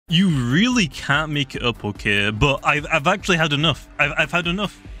You really can't make it up, okay? But I've actually had enough. I've had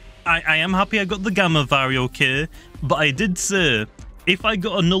enough. I am happy I got the Gamma Vari, okay? But I did say, if I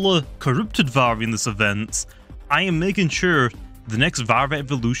got another corrupted Vari in this event, I am making sure the next Vari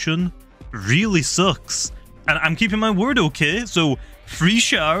evolution really sucks. And I'm keeping my word, okay? So, free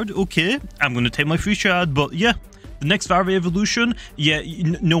shard, okay? I'm going to take my free shard, but yeah. The next Vari evolution, yeah,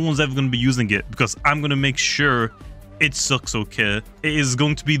 no one's ever going to be using it because I'm going to make sure it sucks, okay? It is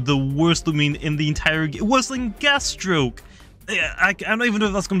going to be the worst Loomian in the entire game. Worse than Gas Stroke. I don't even know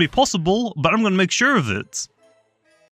if that's going to be possible, but I'm going to make sure of it.